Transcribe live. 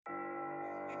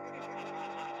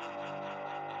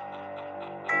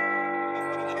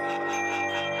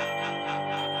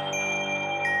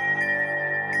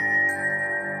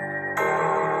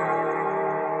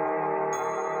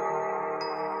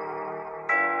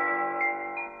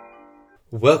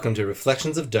Welcome to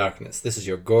Reflections of Darkness. This is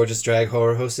your gorgeous drag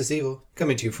horror hostess Evil,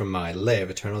 coming to you from my lair of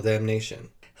eternal damnation.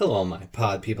 Hello all my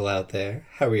pod people out there.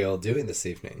 How are you all doing this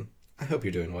evening? I hope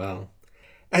you're doing well.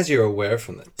 As you're aware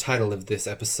from the title of this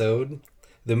episode,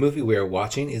 the movie we are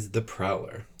watching is The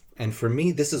Prowler. And for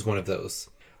me, this is one of those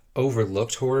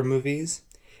overlooked horror movies.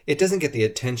 It doesn't get the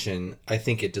attention I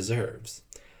think it deserves.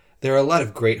 There are a lot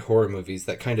of great horror movies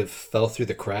that kind of fell through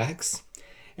the cracks,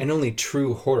 and only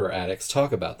true horror addicts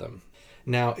talk about them.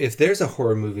 Now, if there's a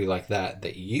horror movie like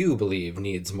that you believe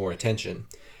needs more attention,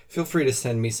 feel free to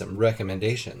send me some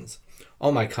recommendations.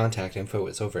 All my contact info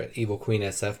is over at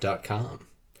evilqueensf.com.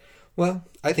 Well,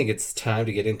 I think it's time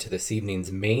to get into this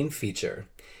evening's main feature.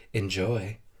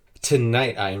 Enjoy.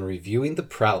 Tonight I am reviewing The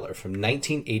Prowler from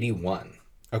 1981.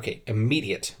 Okay,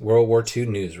 immediate World War II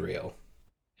newsreel.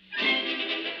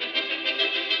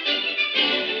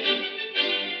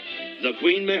 The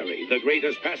Queen Mary, the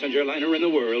greatest passenger liner in the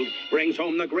world, brings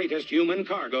home the greatest human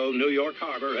cargo New York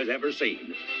Harbor has ever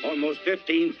seen. Almost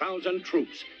 15,000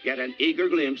 troops get an eager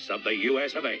glimpse of the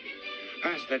U.S. of A.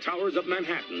 Past the towers of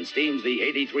Manhattan steams the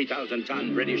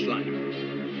 83,000-ton British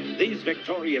liner. These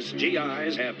victorious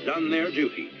GIs have done their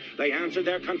duty. They answered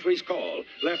their country's call,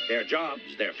 left their jobs,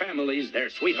 their families,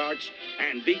 their sweethearts,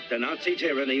 and beat the Nazi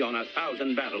tyranny on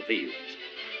 1,000 battlefields.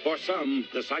 For some,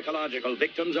 the psychological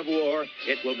victims of war,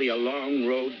 it will be a long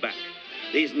road back.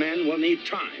 These men will need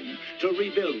time to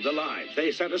rebuild the lives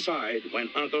they set aside when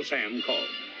Uncle Sam called.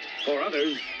 For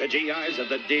others, the GIs of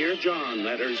the Dear John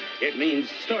letters, it means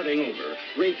starting over,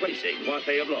 replacing what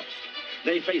they have lost.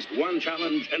 They faced one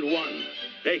challenge and won.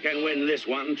 They can win this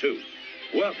one, too.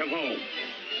 Welcome home.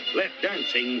 Let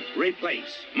dancing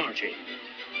replace marching.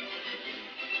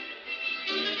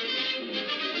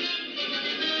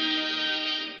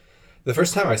 The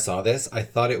first time I saw this, I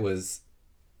thought it was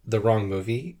the wrong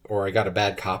movie, or I got a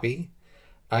bad copy.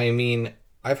 I mean,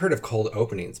 I've heard of cold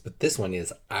openings, but this one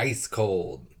is ice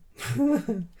cold.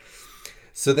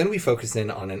 So then we focus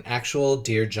in on an actual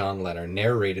Dear John letter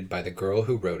narrated by the girl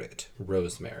who wrote it,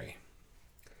 Rosemary.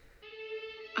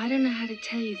 I don't know how to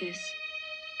tell you this.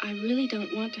 I really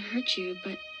don't want to hurt you,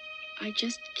 but I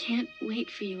just can't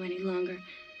wait for you any longer.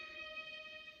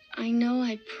 I know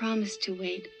I promised to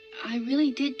wait. I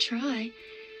really did try,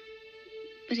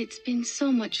 but it's been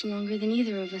so much longer than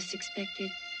either of us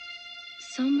expected.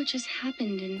 So much has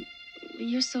happened, and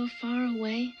you're so far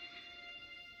away.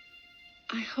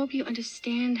 I hope you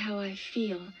understand how I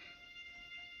feel.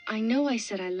 I know I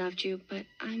said I loved you, but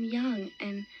I'm young,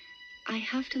 and I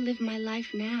have to live my life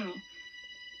now.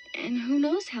 And who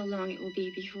knows how long it will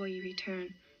be before you return.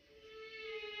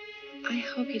 I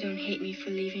hope you don't hate me for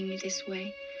leaving me this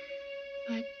way,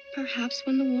 but perhaps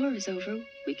when the war is over,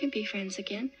 we can be friends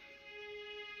again.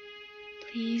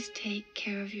 Please take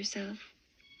care of yourself.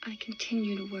 I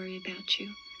continue to worry about you.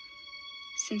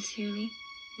 Sincerely,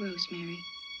 Rosemary.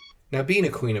 Now, being a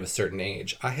queen of a certain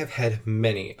age, I have had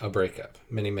many a breakup.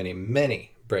 Many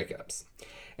breakups.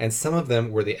 And some of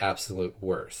them were the absolute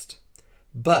worst.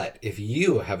 But if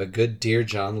you have a good Dear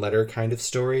John letter kind of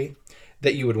story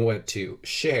that you would want to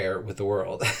share with the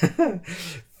world,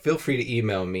 feel free to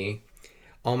email me.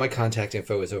 All my contact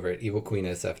info is over at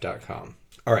evilqueensf.com.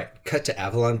 All right, cut to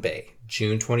Avalon Bay,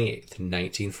 June 28th,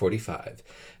 1945,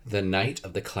 the night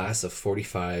of the Class of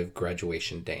 45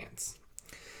 graduation dance.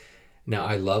 Now,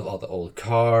 I love all the old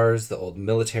cars, the old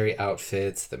military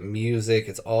outfits, the music.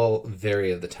 It's all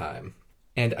very of the time.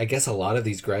 And I guess a lot of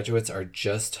these graduates are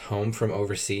just home from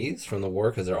overseas, from the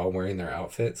war, because they're all wearing their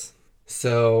outfits.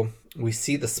 So we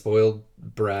see the spoiled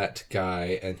brat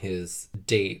guy and his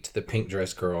date, the pink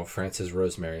dress girl, Frances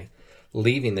Rosemary,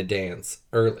 leaving the dance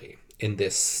early in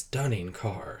this stunning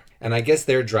car. And I guess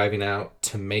they're driving out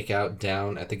to make out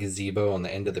down at the gazebo on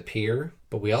the end of the pier.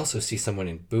 But we also see someone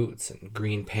in boots and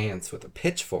green pants with a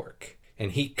pitchfork.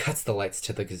 And he cuts the lights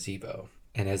to the gazebo.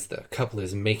 And as the couple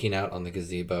is making out on the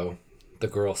gazebo, the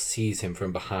girl sees him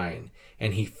from behind.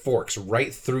 And he forks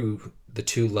right through the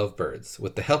two lovebirds.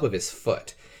 With the help of his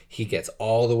foot, he gets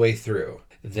all the way through.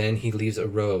 Then he leaves a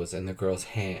rose in the girl's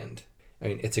hand. I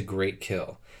mean, it's a great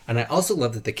kill. And I also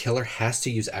love that the killer has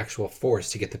to use actual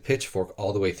force to get the pitchfork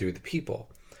all the way through the people.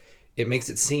 It makes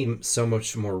it seem so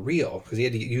much more real because he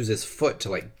had to use his foot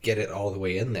to get it all the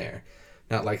way in there.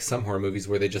 Not like some horror movies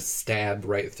where they just stab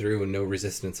right through and no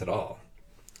resistance at all.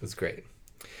 It was great.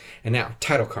 And now,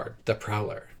 title card, The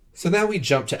Prowler. So now we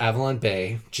jump to Avalon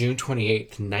Bay, June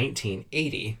 28th,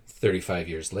 1980, 35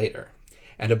 years later.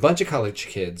 And a bunch of college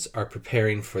kids are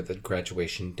preparing for the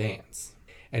graduation dance.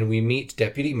 And we meet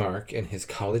Deputy Mark and his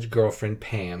college girlfriend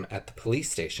Pam at the police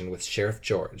station with Sheriff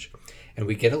George, and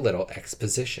we get a little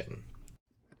exposition.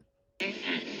 I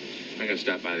gotta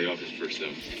stop by the office first, though.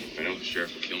 If I don't, the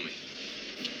sheriff will kill me.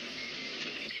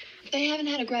 They haven't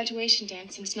had a graduation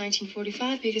dance since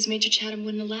 1945 because Major Chatham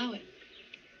wouldn't allow it.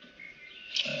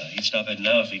 He'd stop it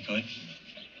now if he could.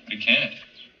 But he can't.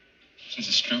 Since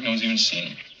the stroke, no one's even seen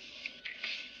him.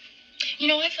 You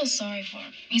know, I feel sorry for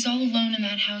him. He's all alone in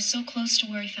that house, so close to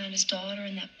where he found his daughter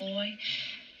and that boy.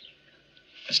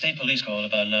 The state police called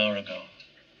about an hour ago.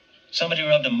 Somebody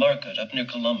robbed a market up near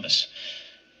Columbus.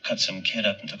 Cut some kid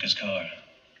up and took his car.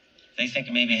 They think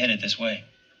he may be headed this way.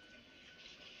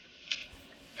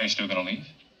 Are you still gonna leave?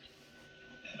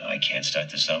 I can't start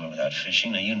the summer without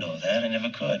fishing. Now, you know that. I never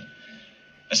could.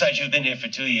 Besides, you've been here for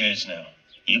 2 years now.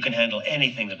 You can handle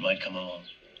anything that might come along.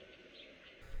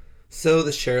 So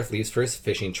the sheriff leaves for his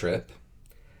fishing trip.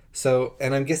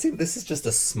 And I'm guessing this is just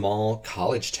a small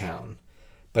college town.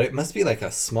 But it must be like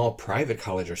a small private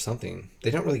college or something.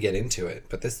 They don't really get into it,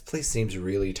 but this place seems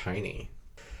really tiny.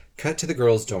 Cut to the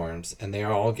girls' dorms, and they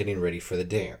are all getting ready for the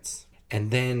dance.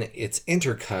 And then it's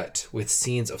intercut with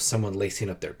scenes of someone lacing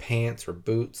up their pants or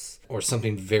boots or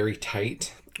something very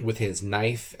tight with his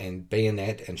knife and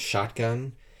bayonet and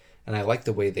shotgun. And I like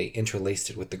the way they interlaced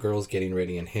it with the girls getting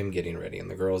ready and him getting ready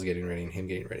and the girls getting ready and him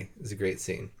getting ready. It was a great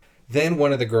scene. Then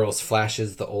one of the girls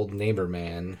flashes the old neighbor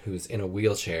man who's in a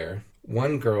wheelchair.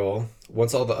 One girl,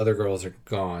 once all the other girls are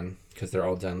gone because they're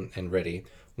all done and ready,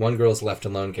 one girl's left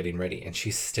alone getting ready and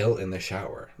she's still in the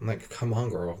shower. I'm like, come on,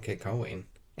 girl, get going.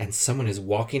 And someone is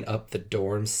walking up the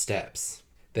dorm steps.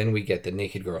 Then we get the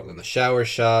naked girl in the shower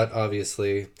shot,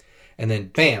 obviously. And then,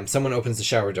 bam, someone opens the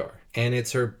shower door. And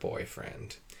it's her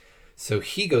boyfriend. So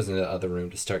he goes into the other room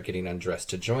to start getting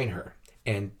undressed to join her.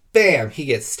 And bam, he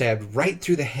gets stabbed right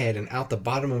through the head and out the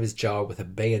bottom of his jaw with a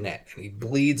bayonet. And he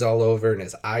bleeds all over and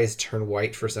his eyes turn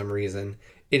white for some reason.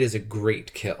 It is a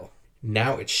great kill.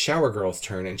 Now it's Shower Girl's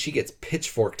turn and she gets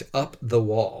pitchforked up the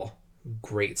wall.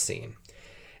 Great scene.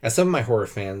 As some of my horror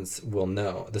fans will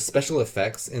know, the special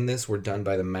effects in this were done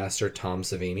by the master Tom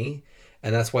Savini,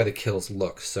 and that's why the kills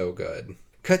look so good.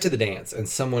 Cut to the dance and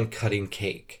someone cutting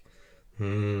cake.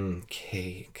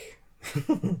 Cake.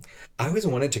 I always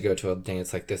wanted to go to a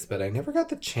dance like this, but I never got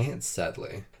the chance,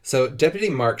 sadly. So Deputy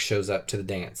Mark shows up to the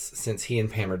dance, since he and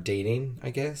Pam are dating,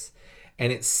 I guess.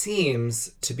 And it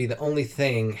seems to be the only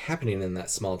thing happening in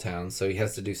that small town, so he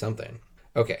has to do something.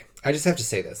 Okay, I just have to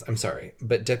say this. I'm sorry,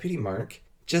 but Deputy Mark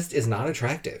just is not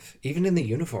attractive. Even in the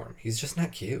uniform, he's just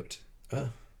not cute. Ugh.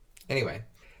 Anyway.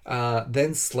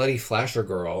 Then Slutty Flasher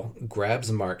Girl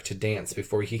grabs Mark to dance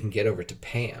before he can get over to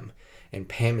Pam. And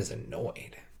Pam is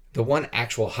annoyed. The one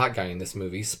actual hot guy in this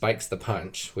movie spikes the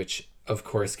punch, which of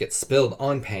course gets spilled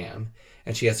on Pam,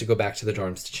 and she has to go back to the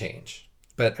dorms to change.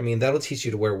 But, I mean, that'll teach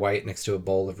you to wear white next to a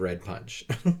bowl of red punch.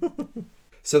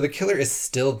 So the killer is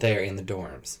still there in the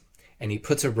dorms, and he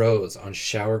puts a rose on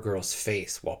Shower Girl's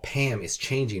face while Pam is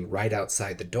changing right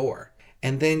outside the door.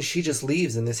 And then she just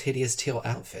leaves in this hideous teal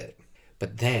outfit.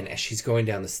 But then, as she's going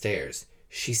down the stairs,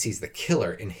 she sees the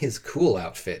killer in his cool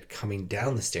outfit coming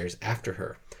down the stairs after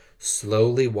her,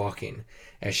 slowly walking,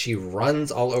 as she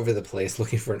runs all over the place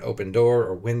looking for an open door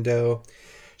or window.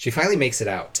 She finally makes it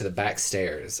out to the back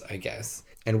stairs, I guess.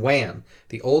 And wham,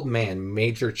 the old man,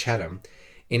 Major Chatham,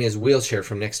 in his wheelchair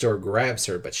from next door grabs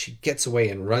her, but she gets away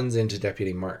and runs into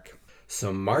Deputy Mark.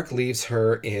 So Mark leaves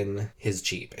her in his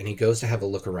Jeep, and he goes to have a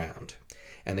look around.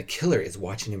 And the killer is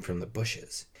watching him from the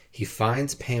bushes. He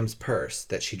finds Pam's purse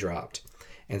that she dropped,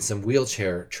 and some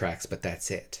wheelchair tracks, but that's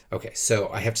it. Okay, so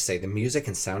I have to say, the music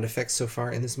and sound effects so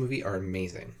far in this movie are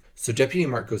amazing. So Deputy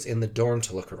Mark goes in the dorm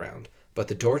to look around, but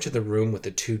the door to the room with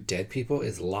the two dead people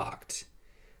is locked.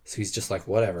 So he's just like,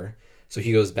 whatever. So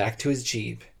he goes back to his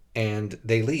Jeep, and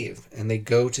they leave, and they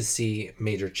go to see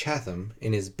Major Chatham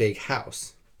in his big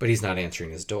house, but he's not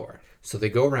answering his door. So they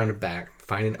go around and back,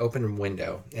 find an open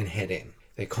window, and head in.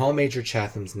 They call Major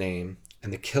Chatham's name,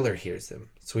 and the killer hears them.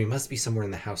 So he must be somewhere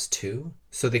in the house too.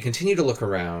 So they continue to look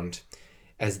around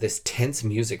as this tense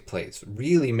music plays,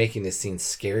 really making this scene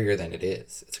scarier than it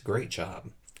is. It's a great job.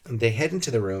 And they head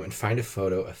into the room and find a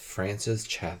photo of Frances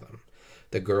Chatham,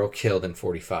 the girl killed in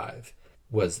 45,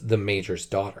 was the Major's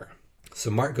daughter. So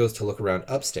Mark goes to look around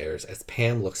upstairs as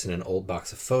Pam looks in an old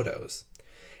box of photos,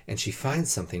 and she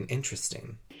finds something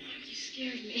interesting. You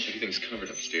scared me. Everything's covered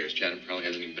upstairs. Chatham probably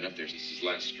hasn't even been up there since his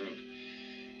last stroke.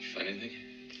 Did you find anything?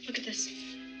 Look at this.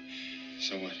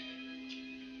 So what?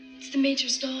 It's the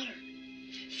Major's daughter.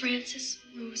 Frances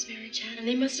Rosemary Chatham.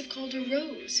 They must have called her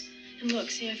Rose. And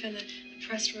look, see, I found the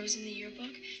pressed Rose in the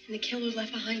yearbook, and the killer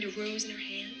left behind a rose in her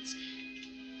hands.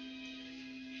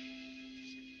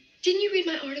 Didn't you read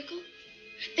my article?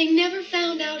 They never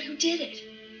found out who did it.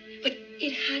 But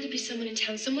it had to be someone in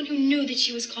town, someone who knew that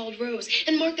she was called Rose.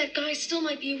 And Mark, that guy still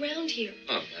might be around here.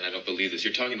 Oh, man, I don't believe this.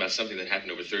 You're talking about something that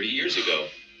happened over 30 years ago.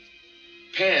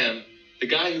 Pam, the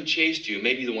guy who chased you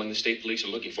may be the one the state police are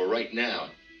looking for right now.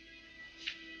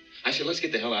 I said, let's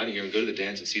get the hell out of here and go to the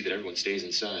dance and see that everyone stays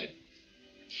inside.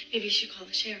 Maybe you should call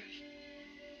the sheriff.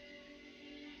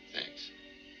 Thanks.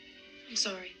 I'm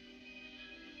sorry.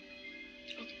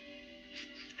 Okay.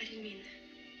 I didn't mean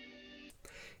that.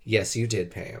 Yes, you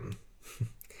did, Pam.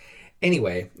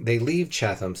 Anyway, they leave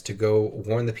Chatham's to go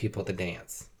warn the people at the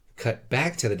dance. Cut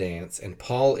back to the dance, and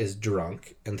Paul is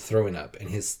drunk and throwing up, and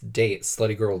his date,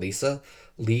 slutty girl Lisa,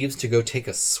 leaves to go take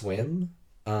a swim.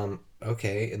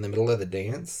 Okay, in the middle of the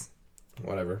dance?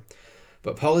 Whatever.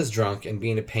 But Paul is drunk and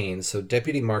being a pain, so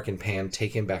Deputy Mark and Pam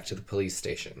take him back to the police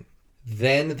station.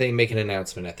 Then they make an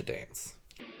announcement at the dance.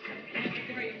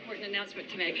 A very important announcement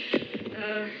to make.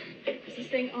 Is this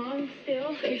thing on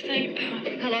still, you think?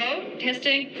 Hello?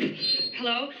 Testing?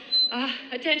 Hello?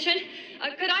 Attention?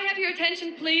 Could I have your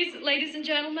attention, please, ladies and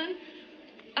gentlemen?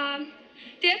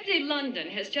 Deputy London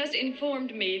has just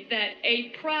informed me that a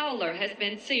prowler has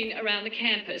been seen around the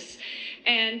campus.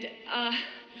 And,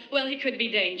 well, he could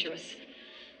be dangerous.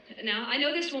 Now, I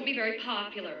know this won't be very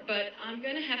popular, but I'm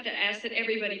going to have to ask that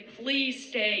everybody please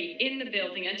stay in the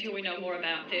building until we know more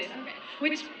about this,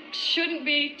 which shouldn't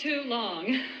be too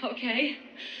long, okay?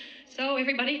 So,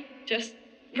 everybody, just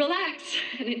relax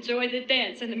and enjoy the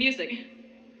dance and the music.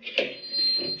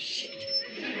 Shit.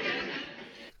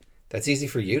 That's easy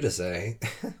for you to say.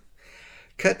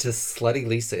 Cut to slutty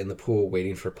Lisa in the pool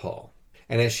waiting for Paul.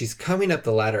 And as she's coming up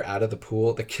the ladder out of the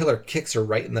pool, the killer kicks her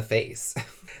right in the face.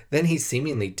 Then he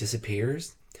seemingly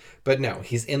disappears. But no,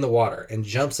 he's in the water and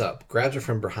jumps up, grabs her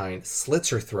from behind, slits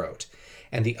her throat.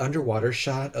 And the underwater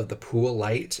shot of the pool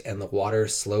light and the water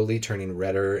slowly turning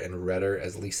redder and redder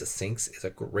as Lisa sinks is a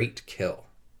great kill.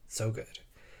 So good.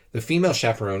 The female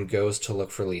chaperone goes to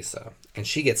look for Lisa, and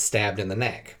she gets stabbed in the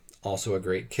neck. Also a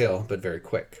great kill, but very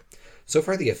quick. So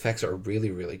far the effects are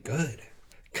really, really good.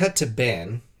 Cut to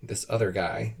Ben, this other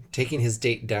guy, taking his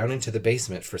date down into the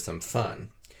basement for some fun.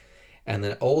 And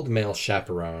the old male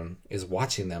chaperone is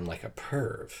watching them like a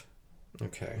perv.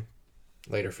 Okay,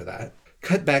 later for that.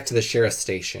 Cut back to the sheriff's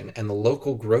station, and the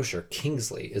local grocer,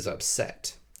 Kingsley, is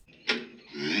upset. Well,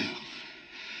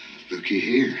 looky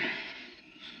here.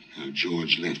 Now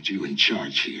George left you in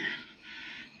charge here.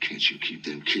 Can't you keep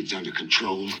them kids under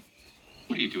control?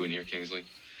 What are you doing here, Kingsley?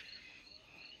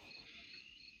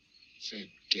 It's that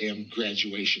damn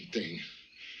graduation thing.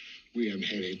 We haven't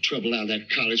had any trouble out of that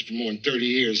college for more than 30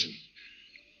 years, and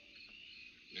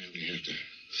now they have to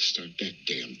start that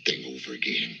damn thing over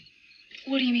again.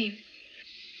 What do you mean?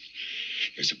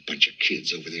 There's a bunch of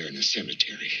kids over there in the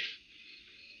cemetery.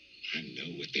 I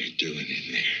know what they're doing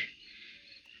in there.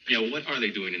 Yeah, what are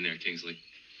they doing in there, Kingsley?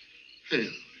 Hell,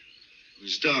 it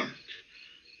was dark.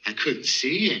 I couldn't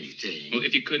see anything. Well,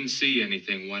 if you couldn't see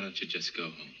anything, why don't you just go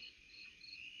home?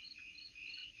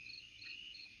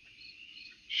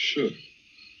 Sure.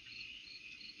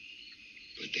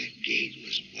 But that gate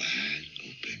was wide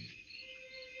open.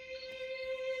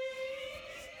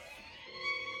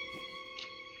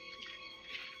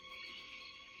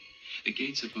 The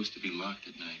gate's supposed to be locked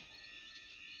at night.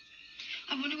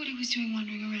 I wonder what he was doing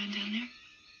wandering around down there.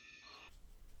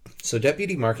 So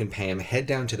Deputy Mark and Pam head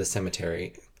down to the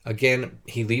cemetery. Again,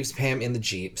 he leaves Pam in the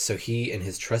Jeep so he and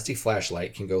his trusty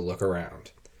flashlight can go look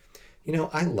around. You know,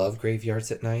 I love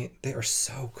graveyards at night. They are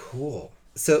so cool.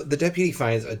 So the deputy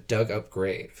finds a dug-up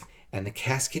grave, and the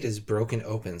casket is broken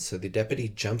open, so the deputy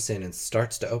jumps in and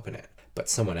starts to open it. But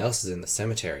someone else is in the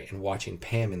cemetery and watching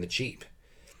Pam in the Jeep.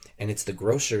 And it's the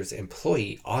grocer's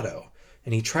employee, Otto,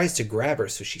 and he tries to grab her,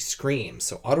 so she screams.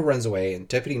 So Otto runs away, and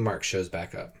Deputy Mark shows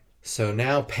back up. So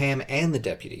now Pam and the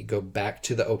deputy go back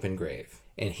to the open grave,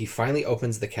 and he finally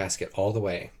opens the casket all the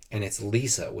way, and it's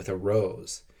Lisa with a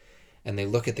rose. And they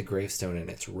look at the gravestone, and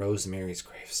it's Rosemary's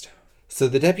gravestone. So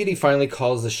the deputy finally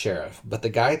calls the sheriff, but the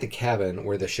guy at the cabin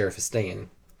where the sheriff is staying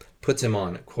puts him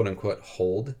on quote-unquote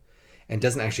hold and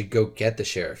doesn't actually go get the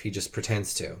sheriff. He just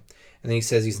pretends to. And then he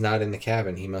says he's not in the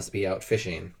cabin. He must be out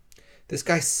fishing. This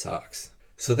guy sucks.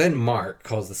 So then Mark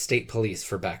calls the state police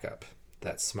for backup.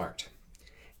 That's smart.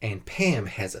 And Pam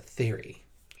has a theory.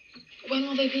 When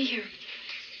will they be here?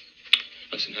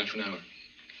 Less than half an hour.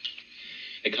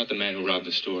 They caught the man who robbed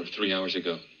the store 3 hours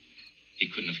ago. He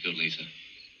couldn't have killed Lisa.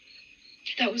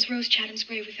 That was Rose Chatham's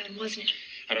grave we found, wasn't it?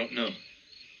 I don't know.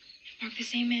 Mark, the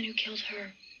same man who killed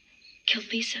her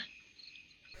killed Lisa.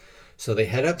 So they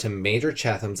head up to Major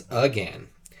Chatham's again.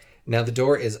 Now the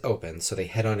door is open, so they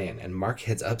head on in, and Mark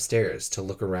heads upstairs to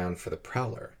look around for the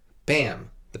Prowler.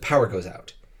 Bam! The power goes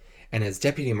out. And as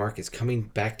Deputy Mark is coming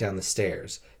back down the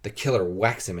stairs, the killer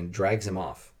whacks him and drags him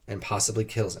off, and possibly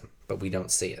kills him, but we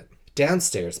don't see it.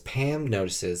 Downstairs, Pam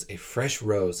notices a fresh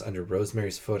rose under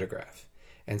Rosemary's photograph,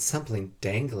 and something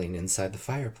dangling inside the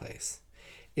fireplace.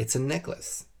 It's a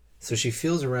necklace. So she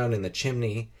feels around in the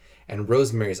chimney, and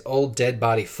Rosemary's old dead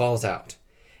body falls out,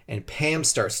 and Pam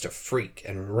starts to freak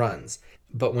and runs.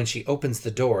 But when she opens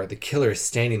the door, the killer is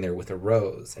standing there with a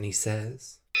rose, and he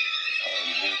says,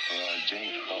 "I'm here for a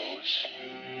date,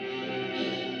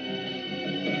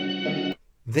 Rose."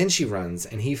 Then she runs,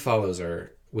 and he follows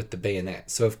her with the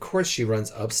bayonet. So of course she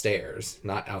runs upstairs,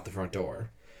 not out the front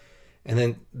door. And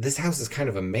then this house is kind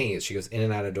of a maze. She goes in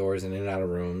and out of doors and in and out of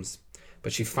rooms.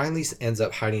 But she finally ends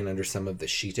up hiding under some of the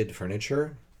sheeted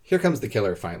furniture. Here comes the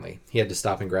killer finally. He had to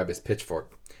stop and grab his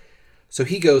pitchfork. So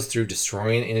he goes through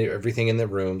destroying everything in the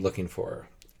room looking for her.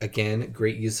 Again,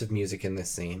 great use of music in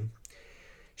this scene.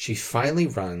 She finally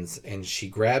runs and she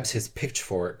grabs his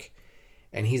pitchfork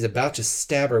and he's about to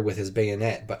stab her with his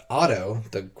bayonet, but Otto,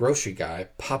 the grocery guy,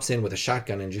 pops in with a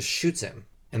shotgun and just shoots him.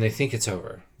 And they think it's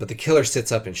over. But the killer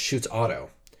sits up and shoots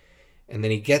Otto. And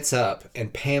then he gets up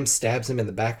and Pam stabs him in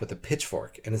the back with a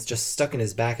pitchfork, and it's just stuck in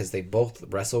his back as they both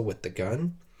wrestle with the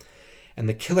gun. And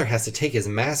the killer has to take his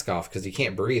mask off because he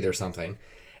can't breathe or something.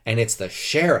 And it's the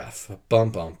sheriff. Bum,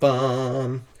 bum,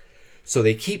 bum. So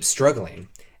they keep struggling.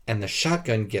 And the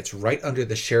shotgun gets right under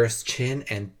the sheriff's chin.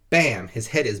 And bam, his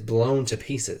head is blown to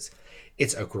pieces.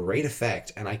 It's a great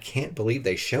effect. And I can't believe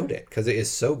they showed it because it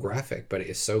is so graphic, but it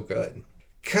is so good.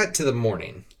 Cut to the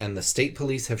morning. And the state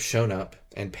police have shown up.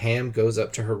 And Pam goes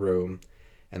up to her room.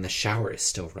 And the shower is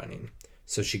still running.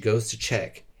 So she goes to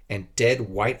check. And dead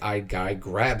white-eyed guy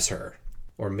grabs her.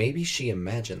 Or maybe she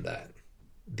imagined that.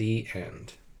 The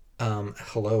end.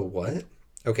 Hello, what?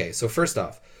 Okay, so first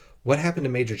off, what happened to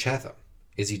Major Chatham?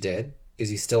 Is he dead? Is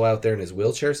he still out there in his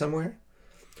wheelchair somewhere?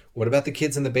 What about the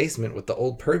kids in the basement with the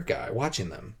old perv guy watching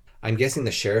them? I'm guessing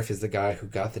the sheriff is the guy who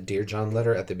got the Dear John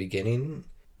letter at the beginning,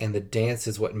 and the dance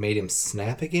is what made him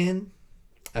snap again?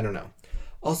 I don't know.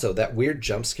 Also, that weird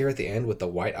jump scare at the end with the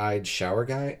white-eyed shower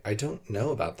guy, I don't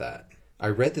know about that. I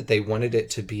read that they wanted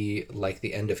it to be like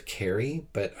the end of Carrie,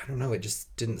 but I don't know, it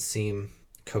just didn't seem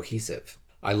cohesive.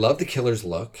 I love the killer's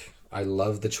look. I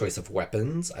love the choice of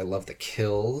weapons. I love the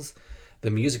kills.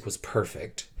 The music was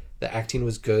perfect. The acting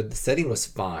was good. The setting was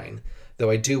fine,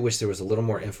 though I do wish there was a little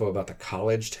more info about the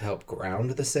college to help ground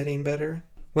the setting better.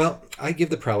 Well, I give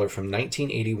The Prowler from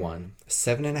 1981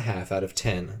 7.5 out of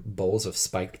 10 bowls of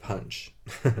spiked punch.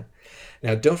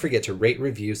 Now, don't forget to rate,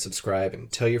 review, subscribe,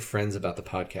 and tell your friends about the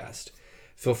podcast.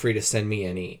 Feel free to send me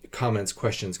any comments,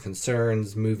 questions,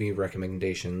 concerns, movie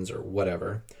recommendations, or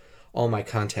whatever. All my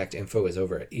contact info is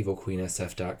over at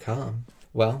evilqueensf.com.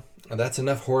 Well, that's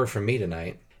enough horror from me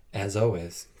tonight. As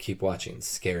always, keep watching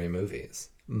scary movies.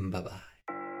 Bye-bye.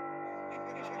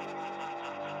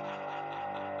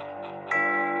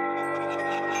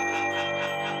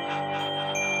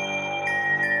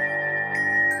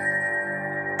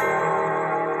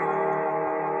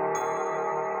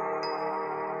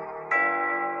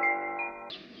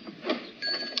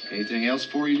 Anything else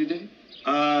for you today?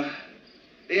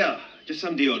 Yeah, just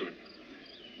some deodorant.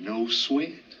 No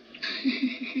sweat?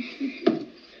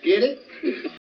 Get it?